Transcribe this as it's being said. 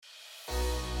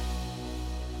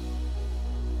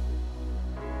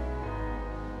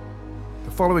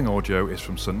following audio is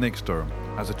from St Nick's, Durham.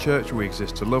 As a church, we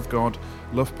exist to love God,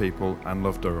 love people, and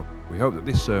love Durham. We hope that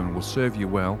this sermon will serve you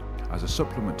well as a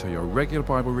supplement to your regular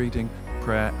Bible reading,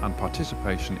 prayer, and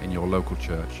participation in your local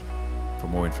church. For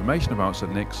more information about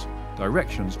St Nick's,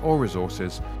 directions or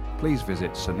resources, please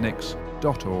visit stnicks.org.uk.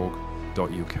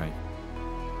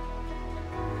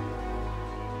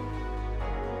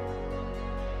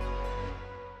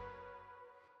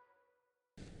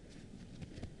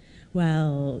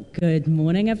 Well, good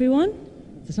morning, everyone.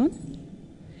 Is this on?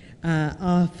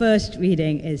 Our first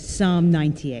reading is Psalm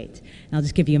 98. And I'll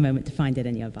just give you a moment to find it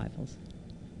in your Bibles.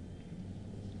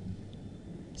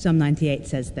 Psalm 98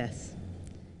 says this: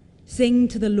 "Sing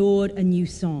to the Lord a new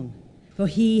song, for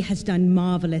he has done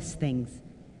marvelous things.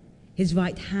 His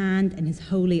right hand and his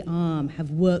holy arm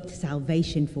have worked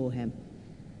salvation for him.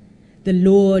 The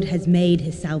Lord has made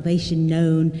his salvation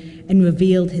known and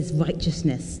revealed his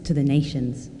righteousness to the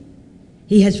nations.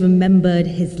 He has remembered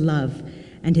his love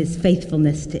and his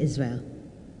faithfulness to Israel.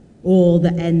 All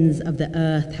the ends of the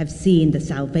earth have seen the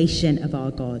salvation of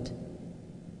our God.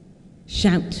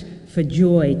 Shout for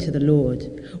joy to the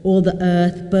Lord. All the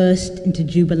earth burst into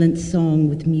jubilant song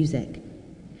with music.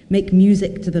 Make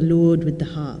music to the Lord with the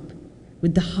harp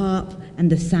and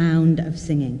the sound of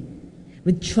singing,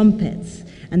 with trumpets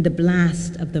and the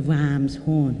blast of the ram's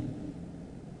horn.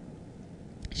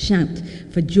 Shout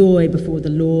for joy before the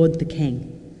Lord the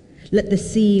King. Let the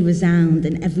sea resound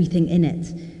and everything in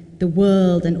it, the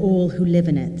world and all who live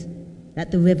in it.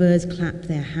 Let the rivers clap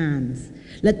their hands.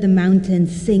 Let the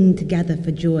mountains sing together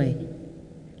for joy.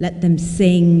 Let them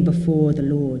sing before the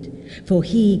Lord, for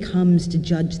he comes to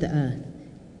judge the earth.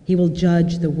 He will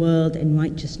judge the world in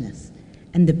righteousness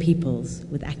and the peoples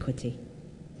with equity."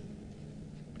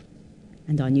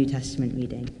 And our New Testament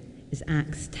reading is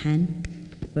Acts 10,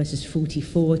 verses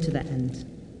 44 to the end.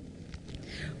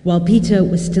 While Peter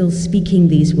was still speaking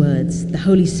these words, the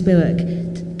Holy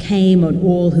Spirit came on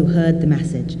all who heard the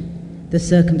message. The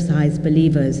circumcised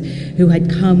believers who had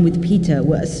come with Peter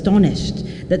were astonished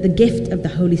that the gift of the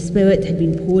Holy Spirit had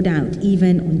been poured out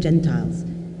even on Gentiles,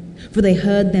 for they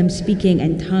heard them speaking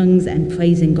in tongues and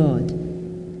praising God.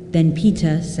 Then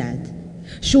Peter said,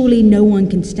 "Surely no one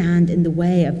can stand in the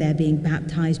way of their being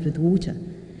baptized with water.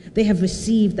 They have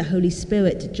received the Holy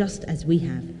Spirit just as we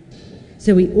have."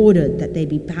 So he ordered that they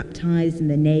be baptized in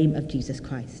the name of Jesus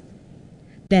Christ.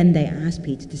 Then they asked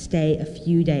Peter to stay a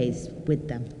few days with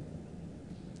them.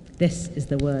 This is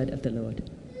the word of the Lord.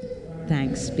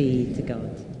 Thanks be to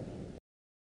God.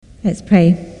 Let's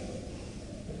pray.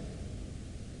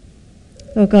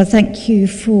 Lord God, thank you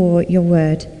for your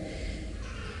word.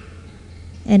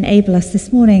 Enable us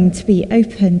this morning to be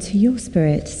open to your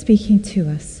Spirit speaking to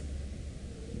us.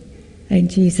 In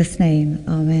Jesus' name,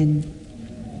 amen.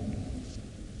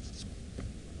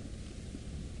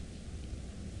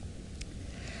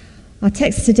 Our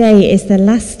text today is the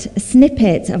last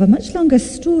snippet of a much longer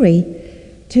story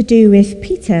to do with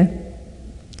Peter,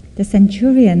 the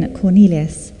centurion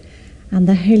Cornelius, and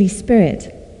the Holy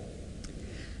Spirit.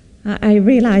 I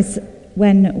realise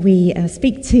when we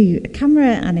speak to a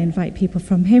camera and invite people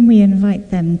from home, we invite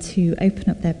them to open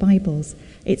up their Bibles.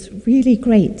 It's really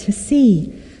great to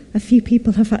see a few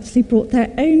people have actually brought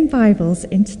their own Bibles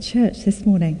into church this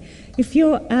morning. If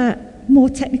you're more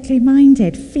technically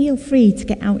minded, feel free to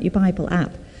get out your Bible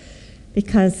app,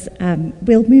 because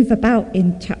we'll move about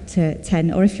in chapter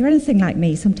 10, or if you're anything like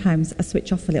me, sometimes I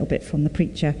switch off a little bit from the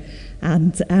preacher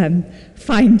and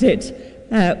find it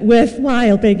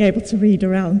worthwhile being able to read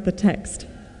around the text.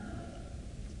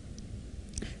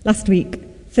 Last week,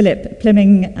 Philip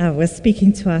Plimming was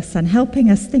speaking to us and helping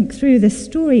us think through the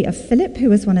story of Philip, who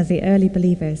was one of the early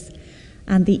believers,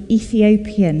 and the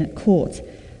Ethiopian court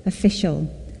official,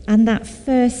 and that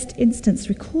first instance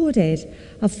recorded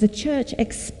of the church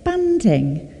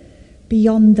expanding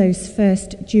beyond those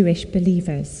first Jewish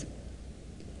believers.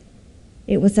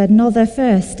 It was another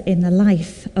first in the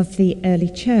life of the early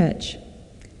church,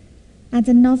 and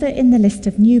another in the list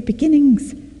of new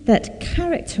beginnings that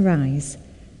characterize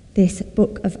this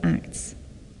book of Acts.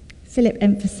 Philip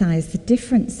emphasized the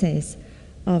differences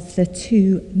of the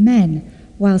two men,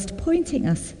 whilst pointing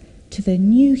us to the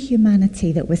new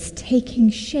humanity that was taking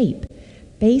shape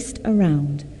based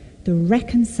around the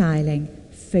reconciling,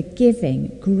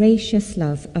 forgiving, gracious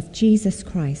love of Jesus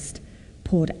Christ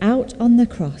poured out on the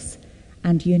cross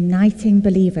and uniting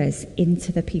believers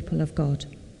into the people of God.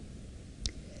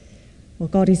 Well,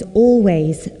 God is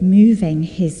always moving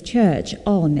his church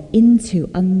on into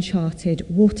uncharted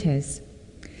waters.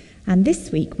 And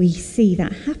this week we see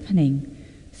that happening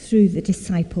through the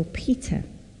disciple Peter.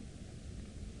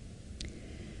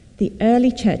 The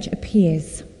early church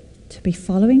appears to be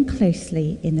following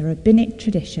closely in the rabbinic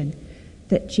tradition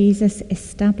that Jesus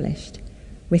established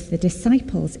with the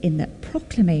disciples in that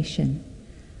proclamation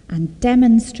and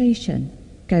demonstration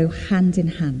go hand in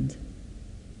hand.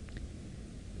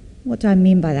 What do I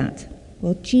mean by that?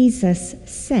 Well, Jesus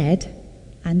said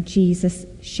and Jesus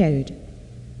showed.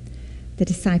 The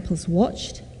disciples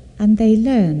watched and they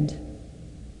learned.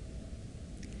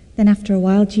 Then after a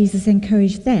while, Jesus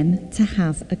encouraged them to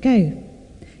have a go.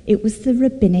 It was the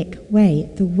rabbinic way,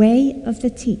 the way of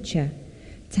the teacher,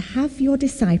 to have your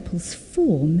disciples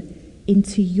form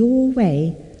into your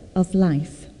way of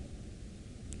life.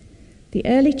 The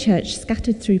early church,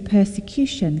 scattered through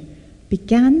persecution,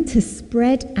 began to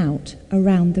spread out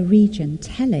around the region,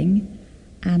 telling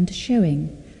and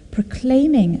showing,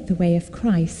 proclaiming the way of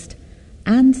Christ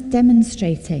and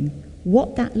demonstrating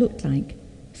what that looked like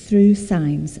through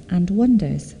signs and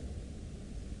wonders.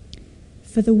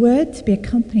 For the word to be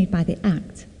accompanied by the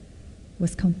act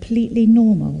was completely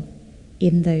normal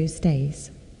in those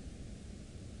days.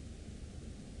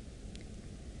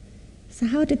 So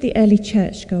how did the early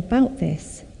church go about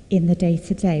this in the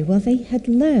day-to-day? Well, they had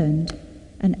learned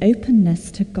an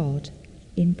openness to God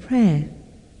in prayer.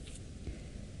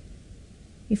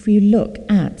 If we look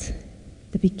at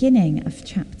the beginning of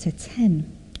chapter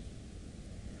 10,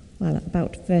 well,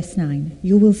 about verse 9,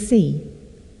 you will see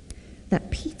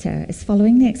that Peter is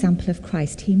following the example of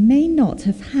Christ. He may not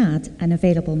have had an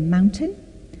available mountain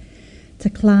to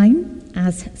climb,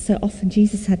 as so often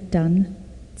Jesus had done,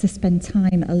 to spend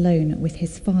time alone with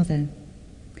his Father.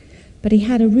 But he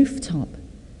had a rooftop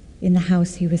in the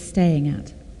house he was staying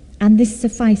at, and this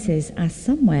suffices as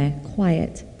somewhere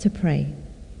quiet to pray.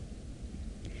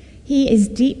 He is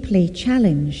deeply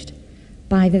challenged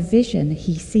by the vision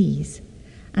he sees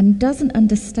and doesn't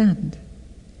understand,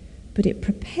 but it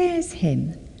prepares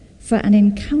him for an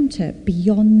encounter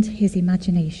beyond his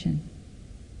imagination.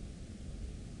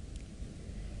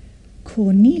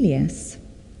 Cornelius,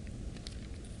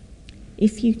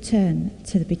 if you turn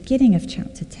to the beginning of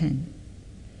chapter 10,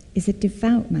 is a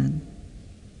devout man.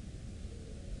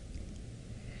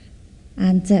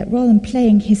 And rather than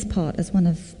playing his part as one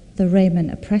of the Roman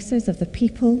oppressors of the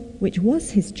people, which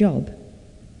was his job,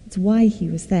 it's why he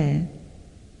was there,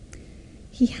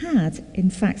 he had, in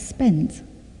fact, spent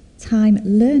time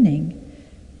learning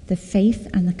the faith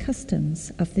and the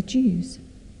customs of the Jews.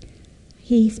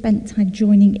 He spent time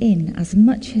joining in as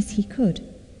much as he could,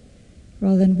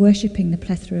 rather than worshipping the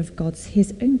plethora of gods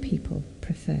his own people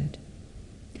preferred.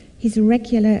 His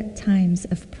regular times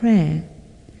of prayer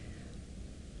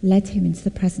led him into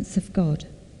the presence of God.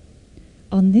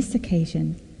 On this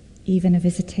occasion, even a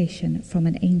visitation from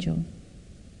an angel.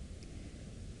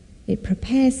 It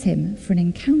prepares him for an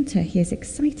encounter he is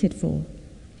excited for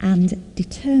and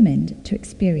determined to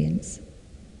experience.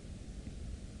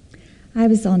 I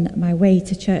was on my way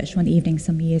to church one evening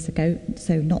some years ago,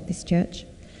 so not this church.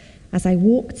 As I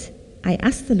walked, I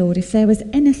asked the Lord if there was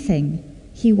anything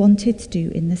he wanted to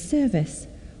do in the service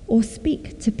or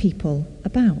speak to people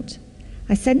about.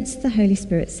 I sensed the Holy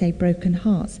Spirit say broken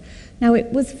hearts. Now,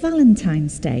 it was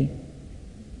Valentine's Day,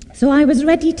 so I was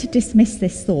ready to dismiss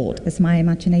this thought as my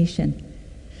imagination.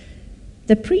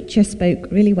 The preacher spoke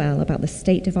really well about the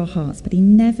state of our hearts, but he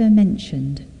never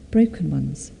mentioned broken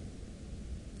ones.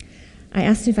 I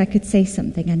asked if I could say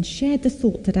something and shared the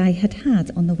thought that I had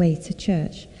had on the way to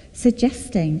church,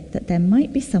 suggesting that there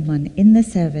might be someone in the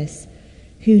service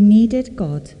who needed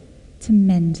God to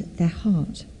mend their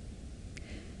heart.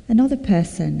 Another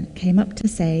person came up to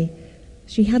say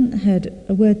she hadn't heard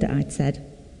a word that I'd said,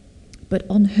 but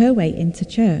on her way into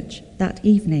church that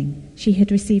evening, she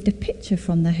had received a picture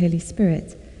from the Holy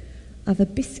Spirit of a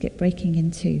biscuit breaking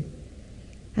in two,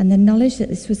 and the knowledge that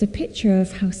this was a picture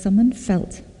of how someone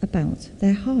felt about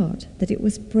their heart, that it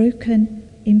was broken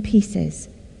in pieces,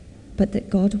 but that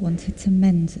God wanted to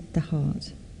mend the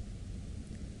heart.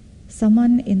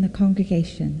 Someone in the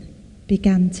congregation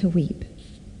began to weep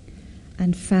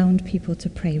and found people to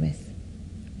pray with.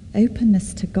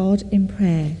 Openness to God in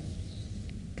prayer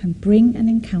can bring an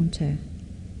encounter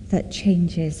that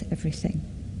changes everything.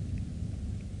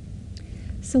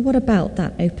 So what about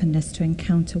that openness to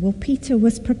encounter? Well, Peter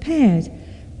was prepared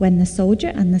when the soldier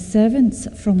and the servants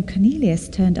from Cornelius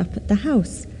turned up at the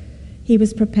house. He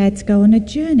was prepared to go on a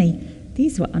journey.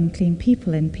 These were unclean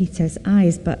people in Peter's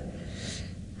eyes, but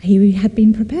he had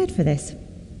been prepared for this.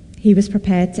 He was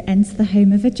prepared to enter the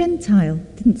home of a Gentile.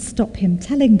 It didn't stop him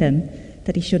telling them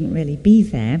that he shouldn't really be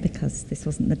there because this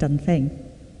wasn't the done thing.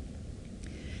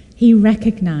 He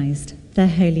recognized the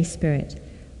Holy Spirit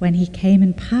when he came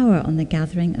in power on the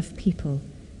gathering of people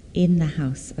in the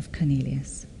house of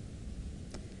Cornelius.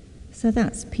 So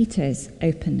that's Peter's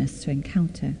openness to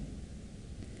encounter.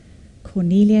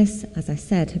 Cornelius, as I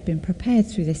said, had been prepared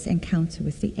through this encounter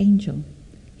with the angel.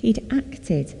 He'd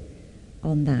acted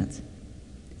on that.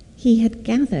 He had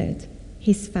gathered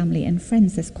his family and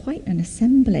friends. There's quite an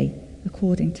assembly,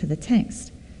 according to the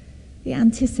text. The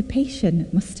anticipation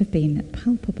must have been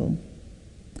palpable.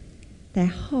 Their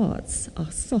hearts are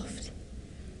soft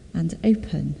and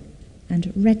open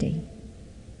and ready.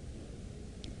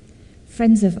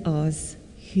 Friends of ours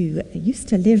who used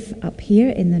to live up here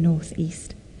in the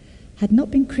northeast had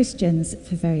not been Christians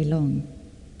for very long.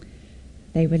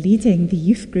 They were leading the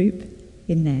youth group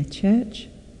in their church,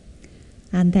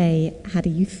 and they had a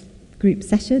youth group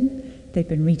session. They'd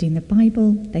been reading the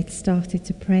Bible. They'd started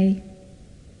to pray.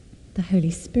 The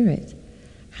Holy Spirit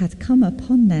had come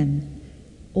upon them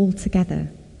all together.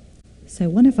 So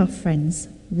one of our friends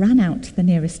ran out to the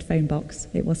nearest phone box,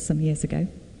 it was some years ago,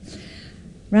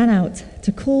 ran out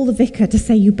to call the vicar to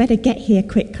say, you better get here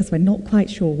quick because we're not quite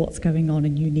sure what's going on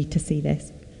and you need to see this.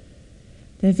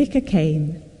 The vicar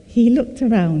came. He looked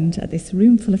around at this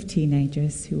room full of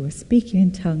teenagers who were speaking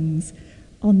in tongues,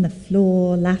 on the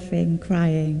floor, laughing,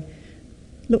 crying,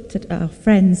 looked at our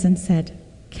friends and said,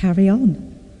 carry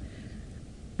on.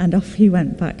 And off he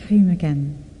went back home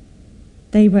again.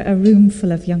 They were a room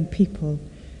full of young people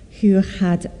who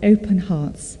had open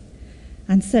hearts.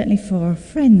 And certainly for our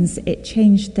friends, it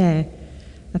changed their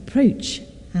approach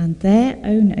and their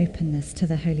own openness to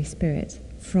the Holy Spirit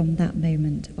from that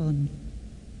moment on.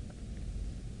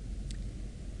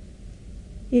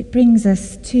 It brings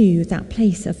us to that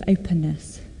place of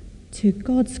openness, to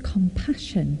God's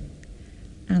compassion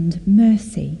and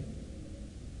mercy.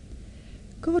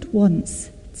 God wants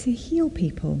to heal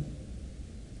people.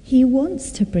 He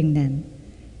wants to bring them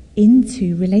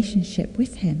into relationship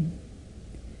with him.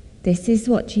 This is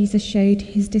what Jesus showed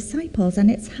his disciples, and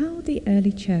it's how the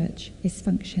early church is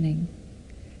functioning.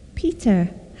 Peter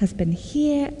has been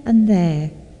here and there.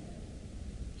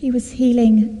 He was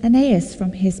healing Aeneas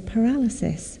from his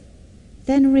paralysis,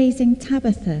 then raising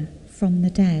Tabitha from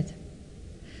the dead.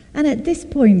 And at this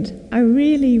point, I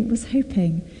really was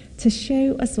hoping to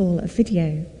show us all a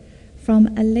video from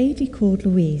a lady called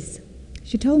Louise.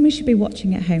 She told me she'd be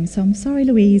watching at home, so I'm sorry,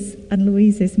 Louise and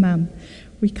Louise's mum.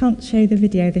 We can't show the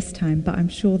video this time, but I'm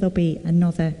sure there'll be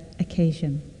another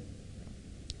occasion.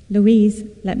 Louise,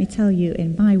 let me tell you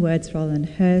in my words rather than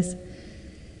hers,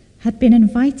 had been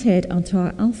invited onto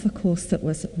our Alpha course that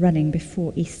was running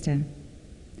before Easter.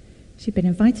 She'd been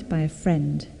invited by a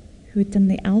friend who had done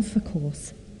the Alpha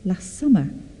course last summer.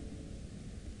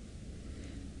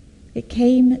 It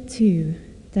came to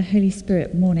the Holy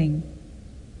Spirit morning.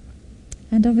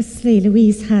 And obviously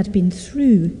Louise had been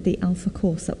through the Alpha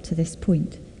course up to this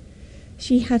point.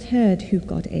 She had heard who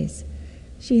God is.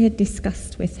 She had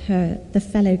discussed with the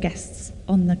fellow guests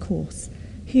on the course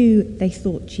who they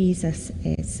thought Jesus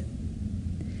is.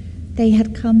 They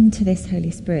had come to this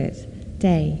Holy Spirit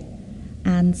day,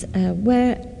 and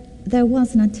where there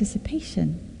was an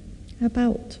anticipation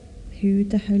about who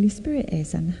the Holy Spirit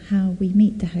is and how we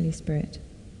meet the Holy Spirit.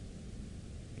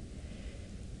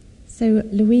 So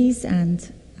Louise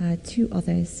and two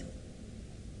others,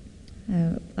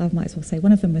 I might as well say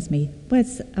one of them was me.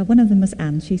 One of them was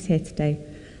Anne. She's here today.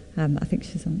 I think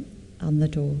she's on the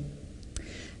door.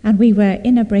 And we were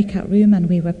in a breakout room and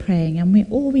we were praying, and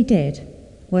all we did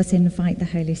was invite the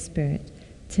Holy Spirit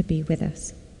to be with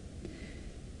us.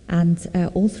 And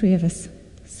all three of us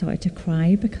started to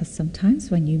cry, because sometimes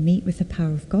when you meet with the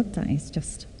power of God, that is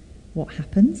just what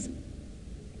happens.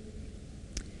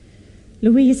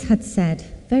 Louise had said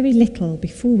very little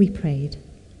before we prayed,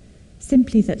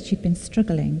 simply that she'd been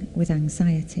struggling with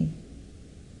anxiety.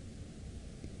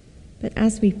 But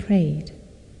as we prayed,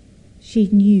 she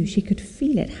knew, she could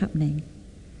feel it happening.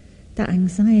 That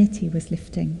anxiety was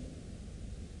lifting.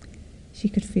 She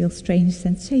could feel strange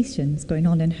sensations going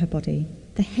on in her body,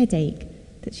 the headache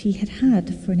that she had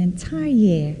had for an entire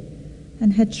year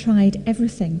and had tried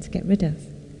everything to get rid of,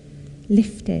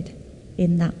 lifted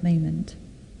in that moment.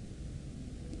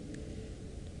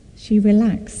 She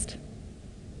relaxed.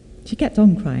 She kept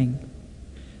on crying.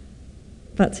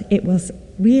 But it was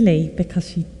really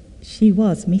because she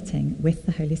was meeting with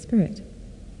the Holy Spirit.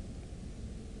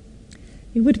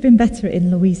 It would have been better in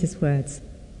Louise's words.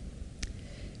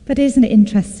 But isn't it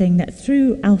interesting that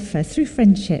through Alpha, through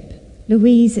friendship,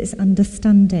 Louise is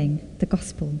understanding the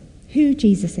gospel, who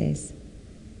Jesus is,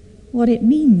 what it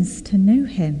means to know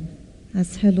him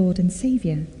as her Lord and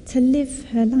Saviour, to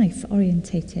live her life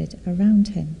orientated around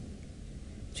him.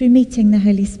 Through meeting the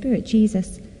Holy Spirit,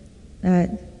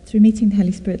 through meeting the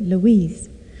Holy Spirit, Louise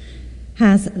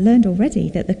has learned already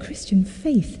that the Christian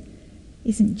faith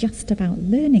isn't just about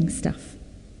learning stuff,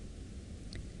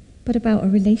 but about a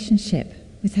relationship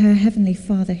with her Heavenly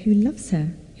Father who loves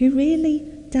her, who really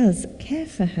does care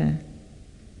for her,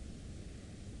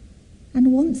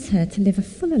 and wants her to live a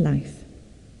fuller life.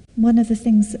 One of the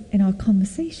things in our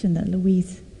conversation that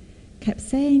Louise kept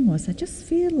saying was, I just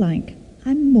feel like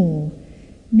I'm more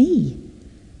me,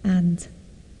 and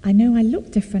I know I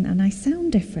look different and I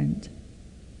sound different.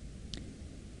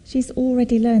 She's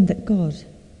already learned that God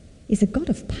is a God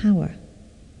of power,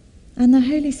 and the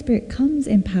Holy Spirit comes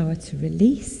in power to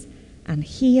release and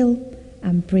heal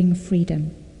and bring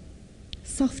freedom.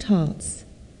 Soft hearts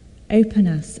open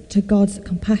us to God's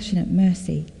compassionate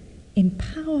mercy in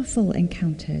powerful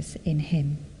encounters in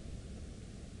Him.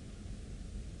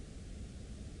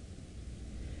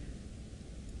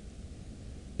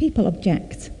 People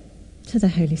object to the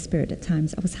Holy Spirit at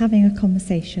times. I was having a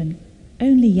conversation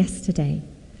only yesterday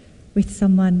with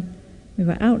someone. We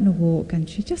were out on a walk and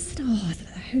she just said,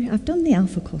 I've done the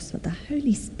Alpha course, but the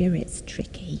Holy Spirit's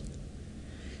tricky.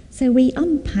 So we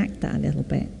unpacked that a little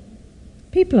bit.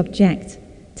 People object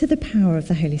to the power of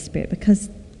the Holy Spirit because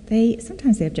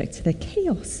sometimes they object to the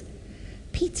chaos.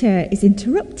 Peter is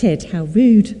interrupted, how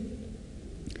rude.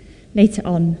 Later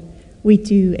on, we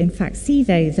do in fact see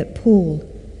though that Paul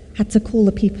had to call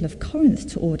the people of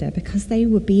Corinth to order because they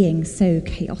were being so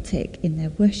chaotic in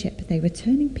their worship. They were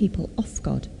turning people off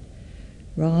God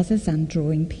rather than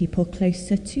drawing people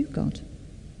closer to God.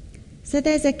 So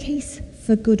there's a case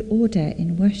for good order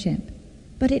in worship,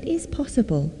 but it is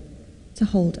possible to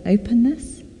hold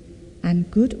openness and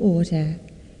good order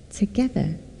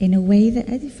together in a way that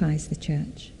edifies the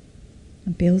church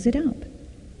and builds it up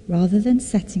rather than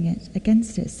setting it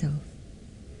against itself.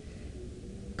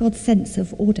 God's sense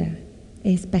of order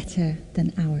is better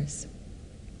than ours.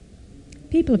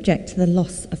 People object to the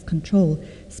loss of control.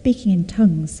 Speaking in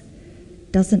tongues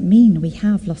doesn't mean we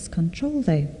have lost control,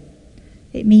 though.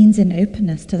 It means in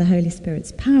openness to the Holy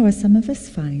Spirit's power, some of us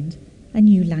find a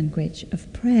new language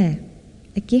of prayer,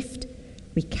 a gift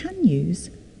we can use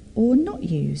or not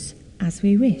use as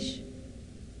we wish.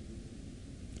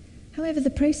 However, the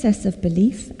process of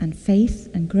belief and faith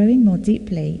and growing more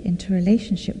deeply into a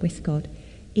relationship with God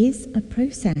is a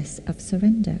process of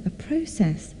surrender, a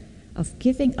process of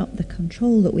giving up the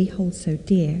control that we hold so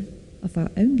dear of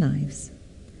our own lives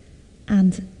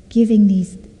and giving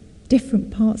these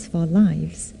different parts of our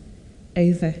lives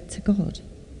over to God.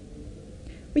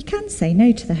 We can say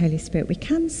no to the Holy Spirit. We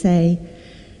can say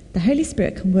the Holy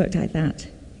Spirit can work like that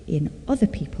in other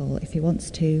people if He wants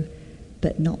to,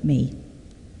 but not me.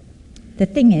 The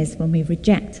thing is, when we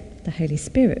reject the Holy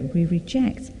Spirit, we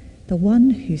reject the one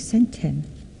who sent Him.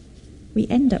 We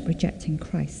end up rejecting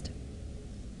Christ.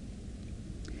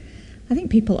 I think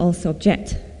people also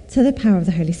object to the power of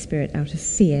the Holy Spirit out of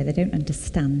fear. They don't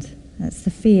understand. That's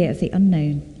the fear of the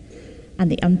unknown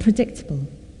and the unpredictable.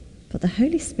 But the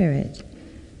Holy Spirit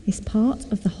is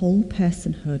part of the whole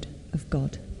personhood of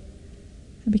God.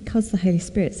 And because the Holy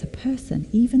Spirit's a person,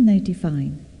 even though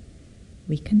divine,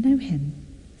 we can know Him,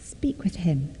 speak with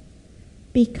Him,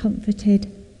 be comforted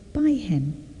by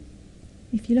Him.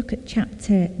 If you look at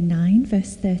chapter 9,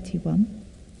 verse 31,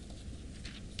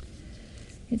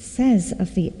 it says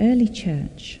of the early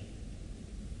church,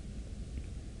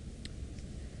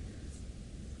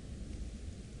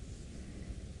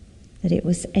 that it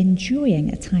was enjoying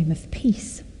a time of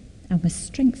peace and was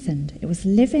strengthened. It was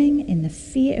living in the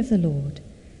fear of the Lord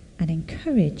and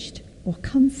encouraged or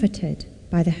comforted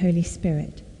by the Holy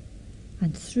Spirit.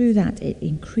 And through that it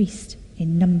increased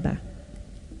in number.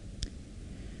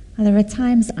 And there are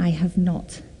times I have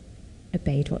not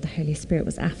obeyed what the Holy Spirit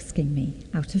was asking me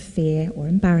out of fear or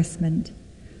embarrassment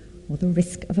or the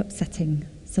risk of upsetting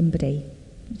somebody,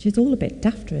 which is all a bit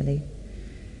daft, really.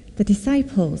 The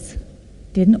disciples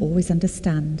didn't always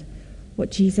understand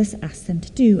what Jesus asked them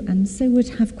to do, and so would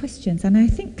have questions. And I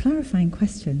think clarifying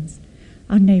questions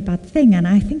are no bad thing, and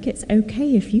I think it's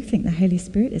okay if you think the Holy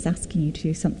Spirit is asking you to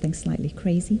do something slightly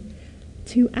crazy,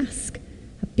 to ask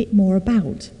a bit more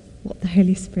about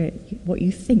what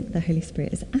you think the Holy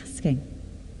Spirit is asking.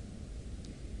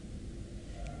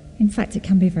 In fact, it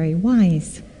can be very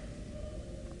wise.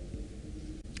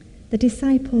 The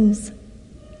disciples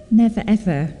never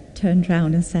ever turned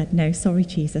round and said, "No, sorry,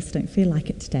 Jesus, don't feel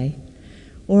like it today,"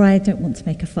 or "I don't want to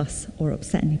make a fuss or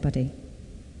upset anybody."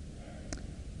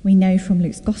 We know from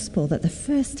Luke's Gospel that the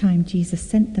first time Jesus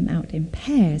sent them out in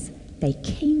pairs, they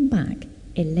came back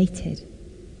elated.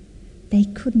 They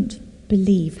couldn't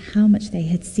believe how much they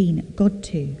had seen God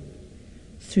do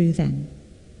through them.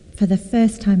 For the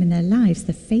first time in their lives,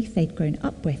 the faith they'd grown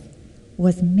up with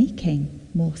was making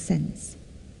more sense.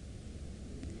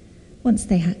 Once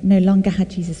they no longer had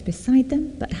Jesus beside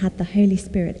them, but had the Holy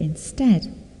Spirit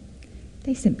instead,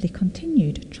 they simply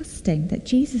continued trusting that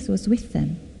Jesus was with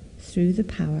them through the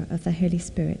power of the Holy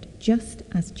Spirit, just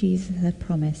as Jesus had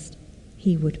promised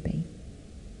he would be.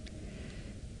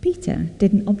 Peter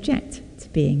didn't object to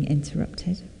being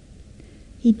interrupted.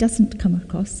 He doesn't come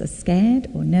across as scared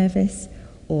or nervous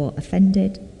or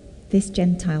offended. This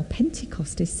Gentile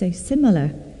Pentecost is so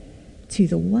similar to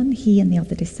the one he and the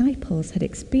other disciples had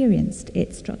experienced,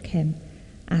 it struck him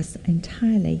as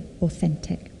entirely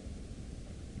authentic.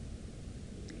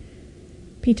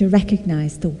 Peter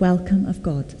recognized the welcome of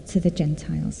God to the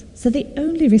Gentiles, so the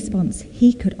only response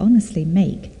he could honestly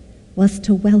make was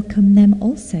to welcome them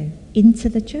also into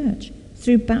the church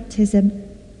through baptism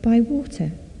by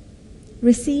water.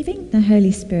 Receiving the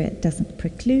Holy Spirit doesn't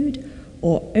preclude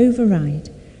or override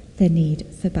the need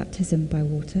for baptism by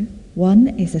water.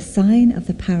 One is a sign of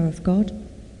the power of God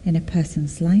in a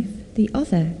person's life. The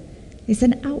other is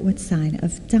an outward sign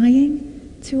of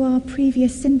dying to our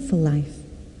previous sinful life,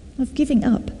 of giving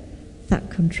up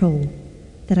that control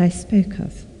that I spoke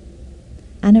of,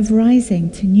 and of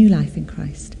rising to new life in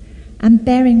Christ and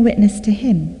bearing witness to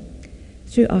him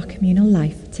through our communal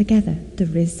life together. The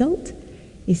result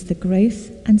is the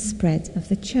growth and spread of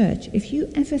the church. If you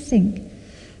ever think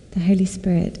the Holy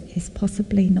Spirit is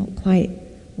possibly not quite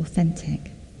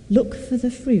authentic, look for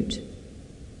the fruit,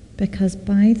 because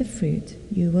by the fruit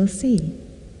you will see.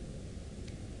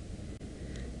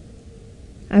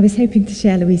 I was hoping to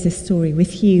share Louisa's story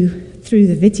with you through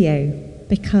the video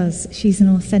because she's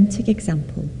an authentic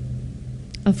example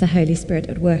of the Holy Spirit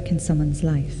at work in someone's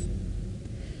life.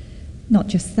 Not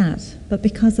just that, but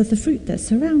because of the fruit that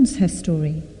surrounds her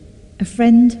story. A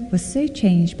friend was so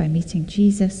changed by meeting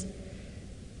Jesus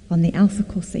on the Alpha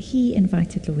course that he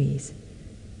invited Louise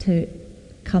to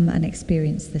come and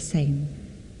experience the same.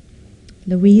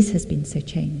 Louise has been so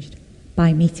changed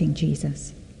by meeting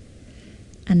Jesus.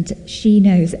 And she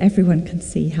knows everyone can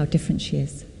see how different she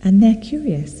is. And they're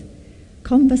curious.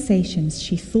 Conversations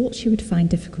she thought she would find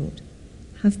difficult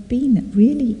have been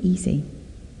really easy.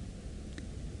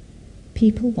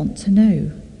 People want to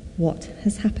know what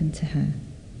has happened to her.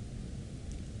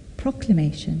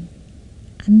 Proclamation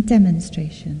and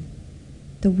demonstration,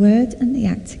 the word and the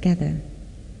act together,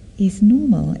 is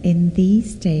normal in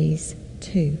these days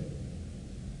too.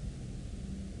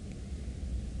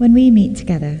 When we meet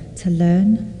together to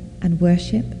learn and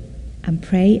worship and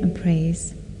pray and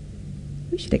praise,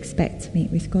 we should expect to meet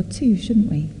with God too,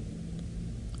 shouldn't we?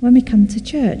 When we come to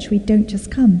church, we don't just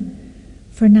come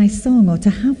for a nice song or to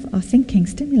have our thinking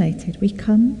stimulated. We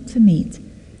come to meet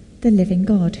the living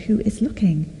God who is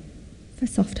looking for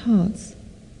soft hearts,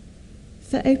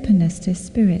 for openness to his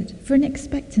Spirit, for an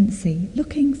expectancy,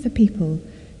 looking for people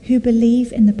who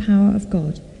believe in the power of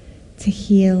God to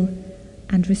heal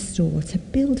and restore, to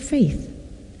build faith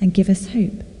and give us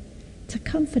hope, to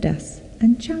comfort us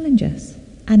and challenge us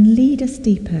and lead us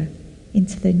deeper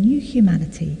into the new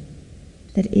humanity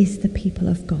that is the people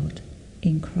of God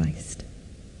in Christ.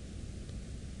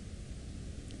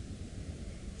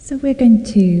 So we're going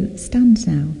to stand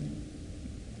now,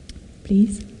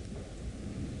 please.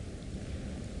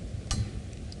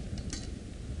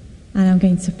 And I'm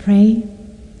going to pray.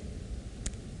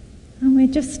 And we're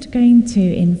just going to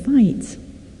invite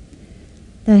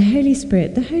the Holy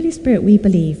Spirit we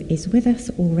believe is with us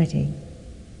already.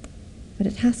 But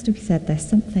it has to be said, there's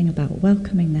something about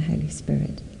welcoming the Holy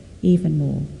Spirit even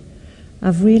more,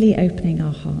 of really opening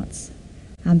our hearts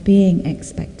and being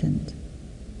expectant.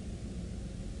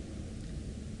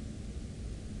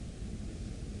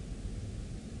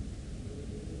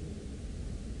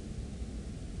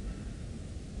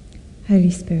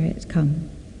 Holy Spirit, come.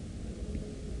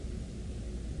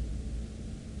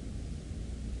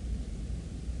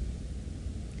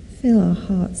 Fill our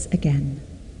hearts again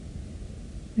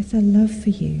with a love for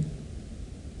you.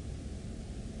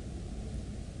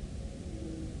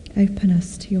 Open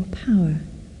us to your power.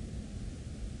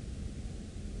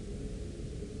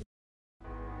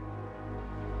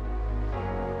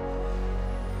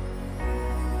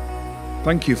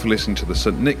 Thank you for listening to the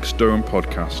St Nick's Durham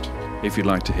podcast. If you'd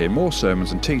like to hear more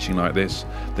sermons and teaching like this,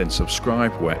 then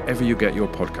subscribe wherever you get your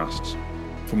podcasts.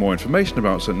 For more information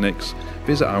about St Nick's,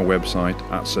 visit our website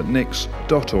at stnicks.org.uk.